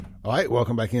All right,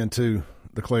 welcome back into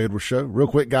the Clay Edwards Show. Real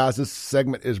quick, guys, this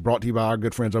segment is brought to you by our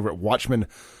good friends over at Watchman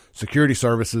Security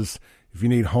Services. If you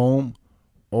need home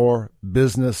or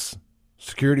business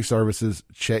security services,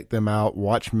 check them out,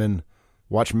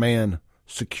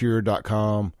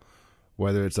 watchmansecure.com.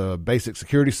 Whether it's a basic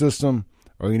security system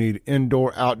or you need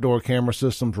indoor, outdoor camera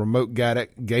systems, remote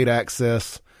gate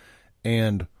access,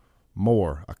 and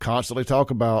more. I constantly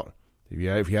talk about if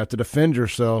you have to defend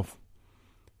yourself,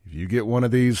 if you get one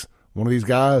of these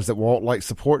guys that WALT likes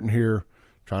supporting here,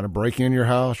 trying to break in your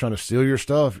house, trying to steal your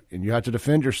stuff, and you have to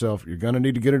defend yourself, you're going to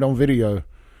need to get it on video.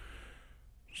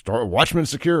 Start with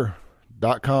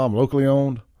WatchmanSecure.com, locally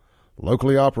owned,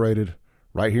 locally operated,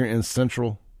 right here in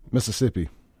Central Mississippi.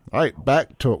 All right,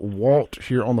 back to Walt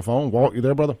here on the phone. Walt, you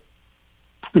there, brother?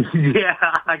 Yeah,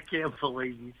 I can't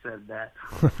believe you said that.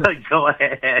 Go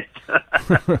ahead.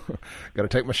 Got to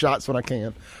take my shots when I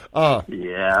can.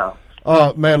 Yeah.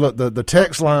 Man, look, the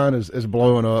text line is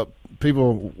blowing up.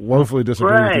 People woefully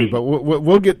disagree with you, but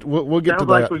we'll get to that. Sounds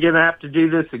like we're going to have to do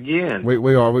this again.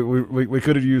 We are. We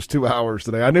could have used 2 hours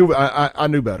today. I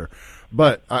knew better,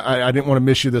 but I didn't want to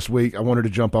miss you this week. I wanted to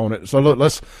jump on it. So look,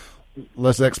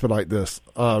 let's expedite this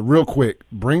real quick.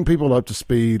 Bring people up to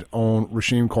speed on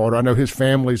RASHEEM Carter. I know his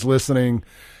family's listening,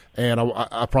 and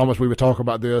I promised we would talk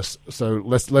about this. So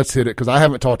let's hit it because I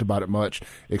haven't talked about it much.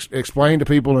 Explain to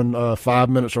people in 5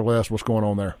 minutes or less what's going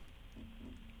on there.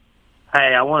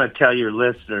 Hey, I want to tell your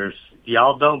listeners,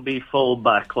 y'all don't be fooled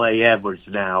by Clay Edwards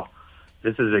now.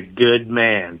 This is a good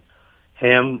man.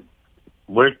 Him,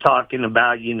 we're talking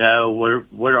about,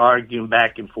 we're arguing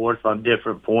back and forth on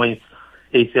different points.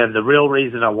 He said, the real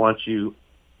reason I want you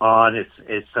on is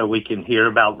so we can hear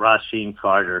about RASHEEM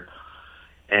Carter.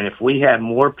 And if we had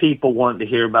more people wanting to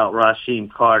hear about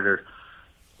RASHEEM Carter,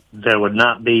 there would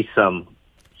not be some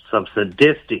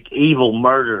sadistic, evil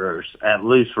murderers at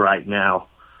loose right now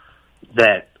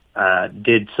that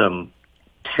did some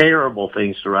terrible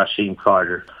things to RASHEEM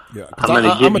Carter. Yeah, I'm going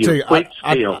to give you a quick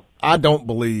spiel. I don't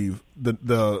believe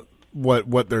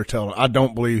what they're telling. I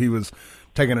don't believe he was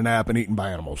taking a nap and eaten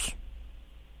by animals.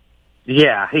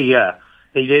 Yeah, he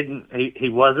didn't. He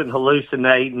wasn't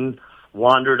hallucinating.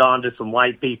 Wandered onto some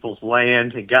white people's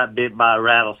land and got bit by a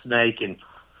rattlesnake, and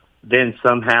then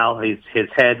somehow his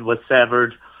head was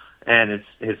severed and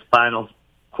his spinal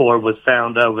cord was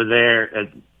found over there.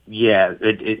 And yeah,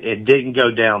 it didn't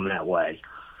go down that way.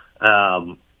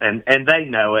 And they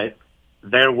know it.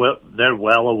 They're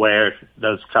well aware.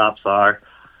 Those cops are,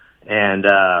 and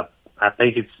I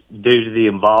think it's due to the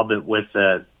involvement with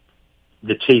the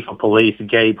chief of police,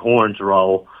 Gabe Horn's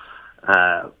role.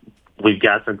 We've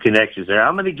got some connections there.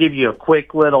 I'm going to give you a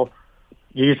quick little,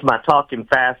 use my talking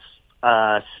fast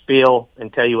spiel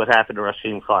and tell you what happened to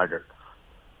RASHEEM Carter.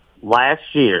 Last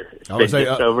year, it's been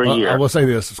just over a year. I will say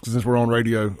this, since we're on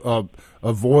radio,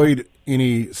 avoid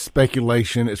any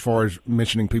speculation as far as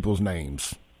mentioning people's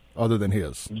names other than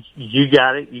his. You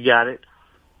got it.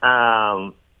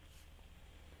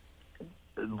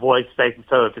 Avoid speculation.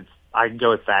 So if I can go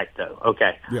with facto.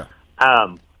 Okay. Yeah.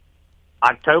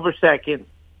 October 2nd,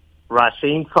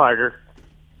 RASHEEM Carter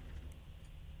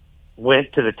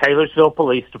went to the Taylorsville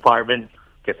Police Department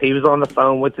because he was on the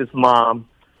phone with his mom,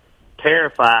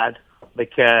 terrified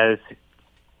because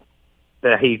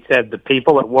he said the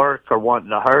people at work are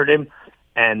wanting to hurt him,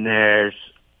 and there's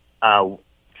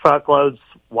truckloads,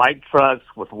 white trucks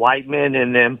with white men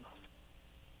in them,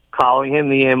 calling him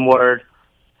the N-word,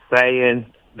 saying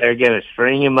they're going to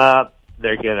string him up,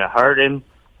 they're going to hurt him,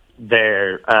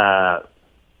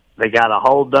 they got a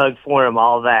hole dug for him,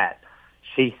 all that.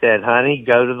 She said, honey,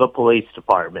 go to the police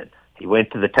department. He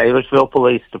went to the Taylorsville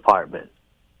Police Department.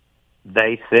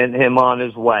 They sent him on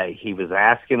his way. He was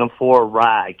asking them for a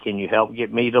ride. Can you help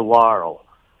get me to Laurel?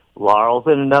 Laurel's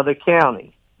in another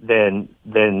county than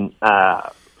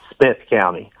Smith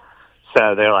County.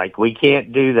 So they're like, we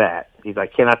can't do that. He's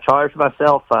like, can I charge my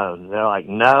cell phone? They're like,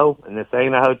 no, and this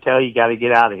ain't a hotel. You got to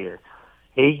get out of here.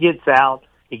 He gets out.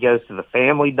 He goes to the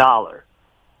Family Dollar.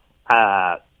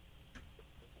 A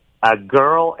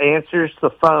girl answers the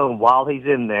phone while he's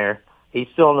in there. He's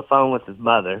still on the phone with his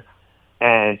mother,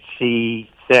 and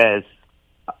she says,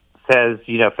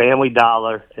 Family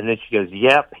Dollar, and then she goes,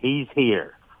 yep, he's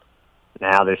here.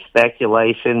 Now, there's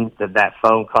speculation that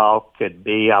phone call could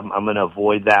be. I'm going to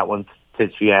avoid that one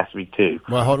since you asked me to.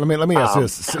 Well, let me ask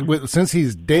this. Since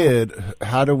he's dead,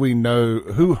 how do we know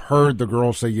who heard the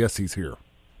girl say, yes, he's here?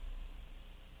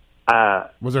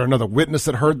 Was there another witness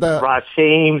that heard that?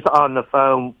 RASHEEM's on the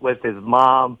phone with his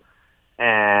mom,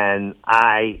 and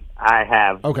I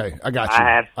have... Okay, I got you.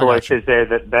 I have sources there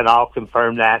that all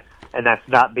confirm that, and that's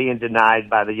not being denied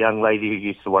by the young lady who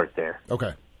used to work there.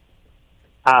 Okay.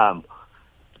 At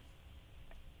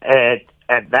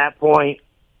that point,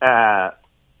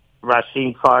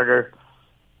 RASHEEM Carter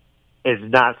is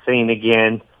not seen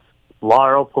again.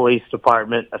 Laurel Police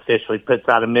Department officially puts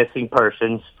out a missing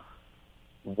persons.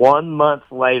 1 month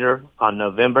later, on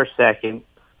November 2nd,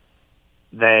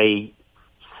 they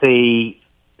see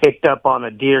picked up on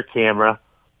a deer camera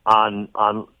on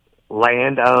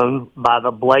land owned by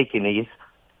the Blakeneys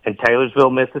in Taylorsville,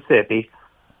 Mississippi,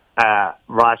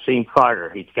 RASHEEM Carter.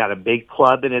 He's got a big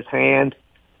club in his hand.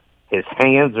 His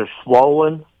hands are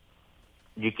swollen.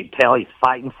 You can tell he's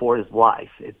fighting for his life.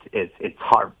 It's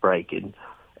heartbreaking.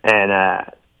 And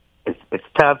it's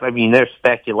tough. I mean, there's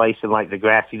speculation like the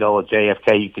grassy knoll of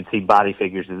JFK. You can see body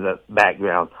figures in the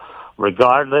background.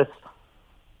 Regardless,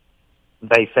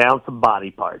 they found some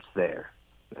body parts there.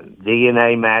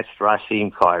 DNA matched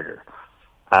RASHEEM Carter.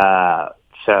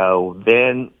 So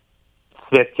then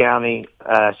Smith County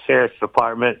Sheriff's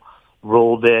Department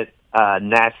ruled it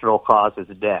natural causes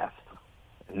of death.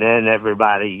 And then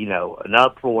everybody, an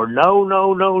uproar.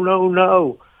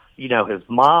 No. His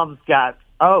mom's got,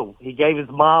 he gave his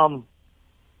mom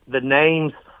the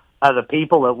names of the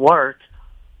people at work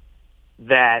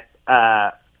that,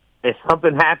 if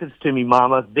something happens to me,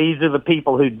 Mama, these are the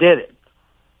people who did it.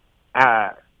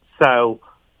 So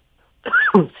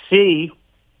she,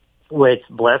 which,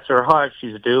 bless her heart,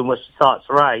 she's doing what she thought's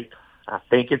right. I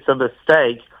think it's a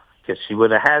mistake because she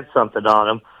would have had something on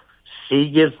him. She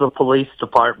gives the police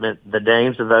department the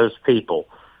names of those people.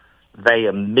 They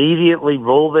immediately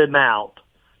rule them out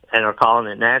and are calling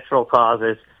it natural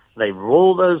causes. They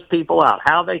rule those people out.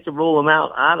 How they can rule them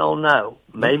out, I don't know.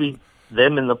 Maybe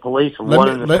them and the police are one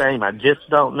and the same. I just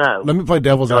don't know. Let me play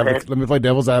devil's advocate. Let me play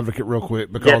devil's advocate real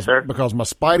quick because my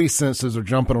spidey senses are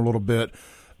jumping a little bit,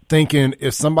 thinking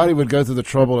if somebody would go through the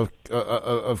trouble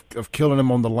of killing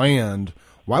him on the land,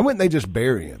 why wouldn't they just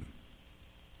bury him?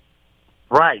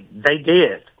 Right, they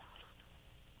did.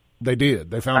 They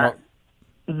did. They found out.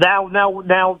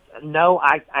 No,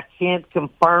 I can't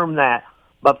confirm that.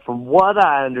 But from what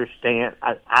I understand,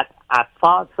 I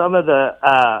thought some of it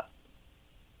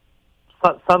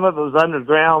was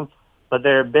underground, but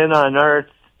there have been unearthed,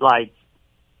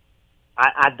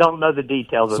 I don't know the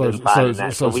details of them finding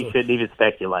that, so we shouldn't even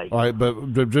speculate. All right,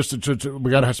 but just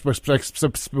we got to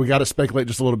speculate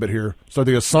just a little bit here. So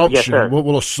the assumption, yes,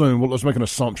 we'll assume, let's make an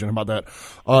assumption about that,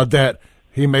 that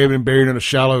he may have been buried in a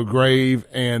shallow grave,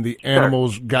 and the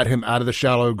animals got him out of the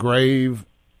shallow grave,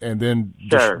 and then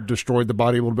destroyed the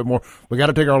body a little bit more. We got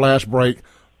to take our last break.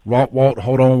 Walt,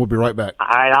 hold on. We'll be right back. All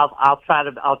right, I'll try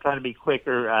to be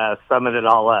quicker, summing it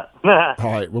all up. All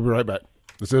right, we'll be right back.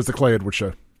 This is the Clay Edwards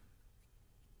Show.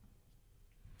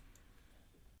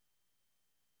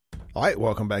 All right,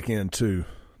 welcome back into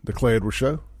the Clay Edwards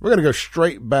Show. We're going to go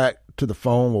straight back to the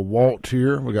phone with Walt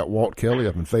here. We got Walt Kelly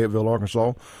up in Fayetteville,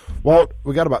 Arkansas. Walt,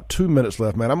 we got about 2 minutes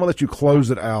left, man. I'm going to let you close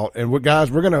it out. And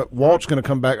Walt's going to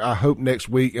come back, I hope, next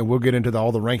week, and we'll get into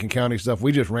all the Rankin County stuff.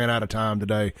 We just ran out of time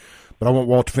today, but I want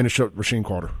Walt to finish up RASHEEM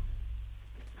Carter.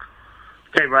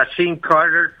 Okay, RASHEEM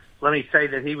Carter, let me say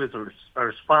that he was a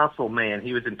responsible man.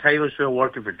 He was in Taylorsville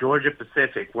working for Georgia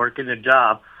Pacific, working a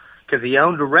job, because he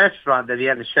owned a restaurant that he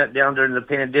had to shut down during the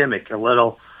pandemic, a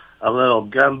little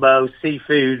gumbo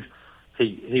seafood.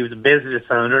 He was a business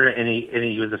owner, and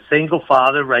he was a single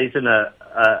father raising a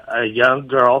young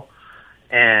girl,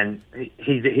 and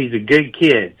he's a good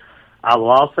kid. I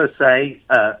will also say,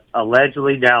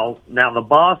 allegedly, now the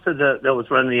boss that was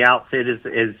running the outfit is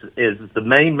the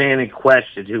main man in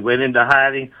question, who went into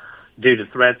hiding due to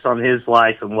threats on his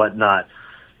life and whatnot.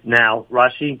 Now,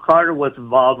 RASHEEM Carter was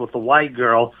involved with a white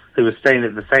girl who was staying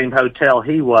at the same hotel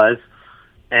he was,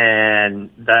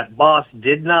 and that boss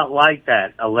did not like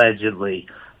that, allegedly,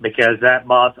 because that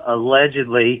boss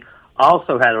allegedly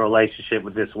also had a relationship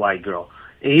with this white girl,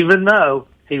 even though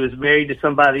he was married to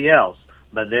somebody else.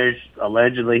 But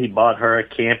allegedly he bought her a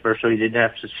camper so she didn't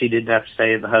have to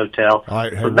stay at the hotel. All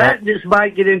right, hey, so that just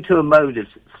might get into emotive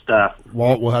stuff.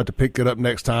 Walt, we'll have to pick it up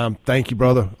next time. Thank you,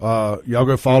 brother. Y'all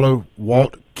go follow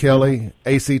Walt Kelly,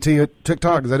 ACT at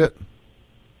TikTok. Is that it?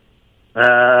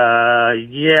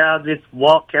 Yeah, it's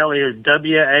Walt Kelly, or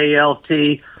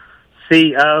WALTCO,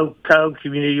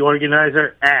 community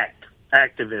organizer,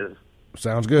 activism.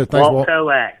 Sounds good. Thanks, Walt.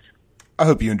 Act. I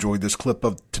hope you enjoyed this clip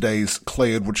of today's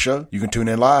Clay Edwards Show. You can tune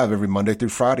in live every Monday through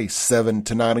Friday, 7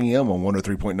 to 9 a.m. on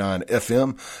 103.9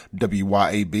 FM,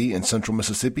 WYAB in Central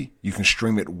Mississippi. You can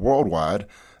stream it worldwide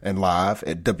and live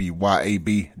at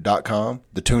WYAB.com,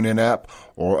 the TuneIn app,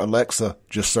 or Alexa.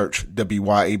 Just search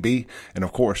WYAB. And,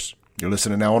 of course, you're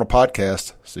listening now on a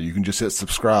podcast, so you can just hit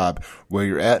subscribe where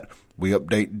you're at. We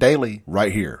update daily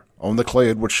right here on the Clay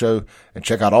Edwards Show, and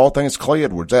check out all things Clay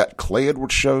Edwards at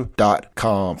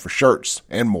clayedwardsshow.com for shirts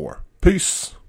and more. Peace.